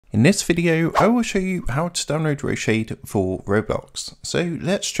In this video, I will show you how to download Roshade for Roblox. So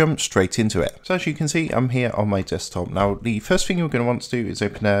let's jump straight into it. So as you can see, I'm here on my desktop. Now, the first thing you're going to want to do is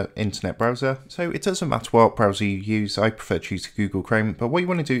open an internet browser. So it doesn't matter what browser you use. I prefer to use Google Chrome, but what you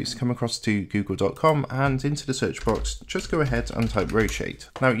want to do is come across to google.com and into the search box, just go ahead and type Roshade.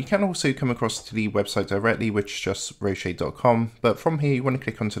 Now, you can also come across to the website directly, which is just roshade.com, but from here, you want to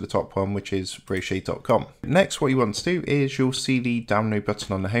click onto the top one, which is roshade.com. Next, what you want to do is you'll see the download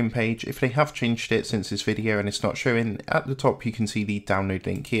button on the home page. If they have changed it since this video and it's not showing, at the top you can see the download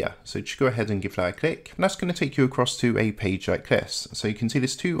link here. So just go ahead and give that a click, and that's going to take you across to a page like this. So you can see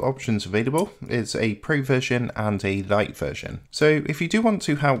there's two options available. It's a pro version and a light version. So if you do want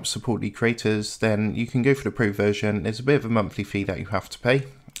to help support the creators, then you can go for the pro version. There's a bit of a monthly fee that you have to pay,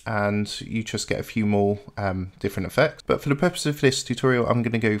 and you just get a few more different effects. But for the purpose of this tutorial, I'm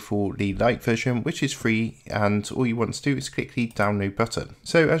going to go for the light version, which is free, and all you want to do is click the download button.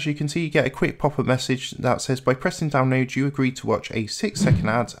 So as you can see, you get a quick pop-up message that says, by pressing download, you agree to watch a 6-second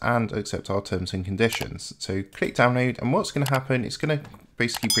ad and accept our terms and conditions. So click download, and what's going to happen, it's going to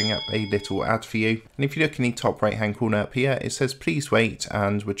basically bring up a little ad for you. And if you look in the top right hand corner up here, it says please wait,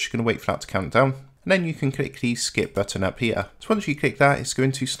 and we're just going to wait for that to count down. And then you can click the skip button up here. So once you click that, it's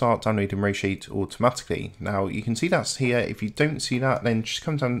going to start downloading Roshade automatically. Now you can see that's here. If you don't see that, then just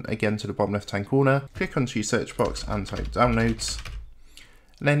come down again to the bottom left hand corner, click onto your search box and type downloads.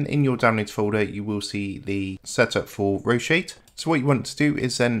 And then in your downloads folder, you will see the setup for Roshade. So what you want to do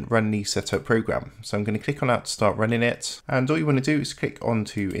is then run the setup program. So I'm going to click on that to start running it. And all you want to do is click on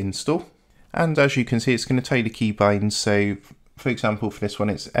to install. And as you can see, it's going to tell you the keybinds. So for example, for this one,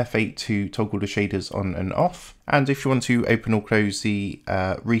 it's F8 to toggle the shaders on and off. And if you want to open or close the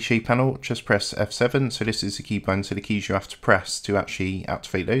reshape panel, just press F7. So this is the keybind, so the keys you have to press to actually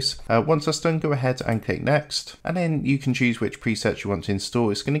activate those. Once that's done, go ahead and click next. And then you can choose which presets you want to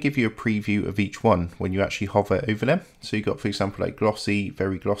install. It's going to give you a preview of each one when you actually hover over them. So you've got, for example, like glossy,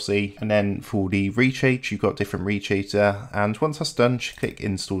 very glossy. And then for the reshades, you've got different reshades there. And once that's done, just click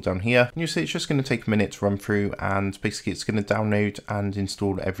install down here. And you'll see it's just going to take a minute to run through, and basically it's going to download and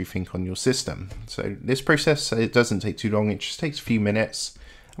install everything on your system. So this process, it doesn't take too long, it just takes a few minutes.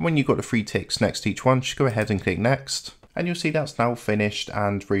 And when you've got the 3 ticks next to each one, just go ahead and click next. And you'll see that's now finished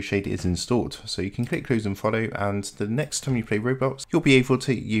and Roshade is installed. So you can click close and follow, and the next time you play Roblox, you'll be able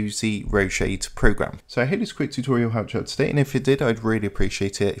to use the Roshade program. So I hope this quick tutorial helped you out today, and if it did, I'd really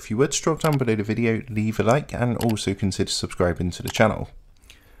appreciate it if you would drop down below the video, leave a like, and also consider subscribing to the channel.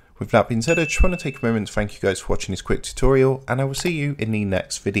 With that being said, I just want to take a moment to thank you guys for watching this quick tutorial, and I will see you in the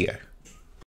next video.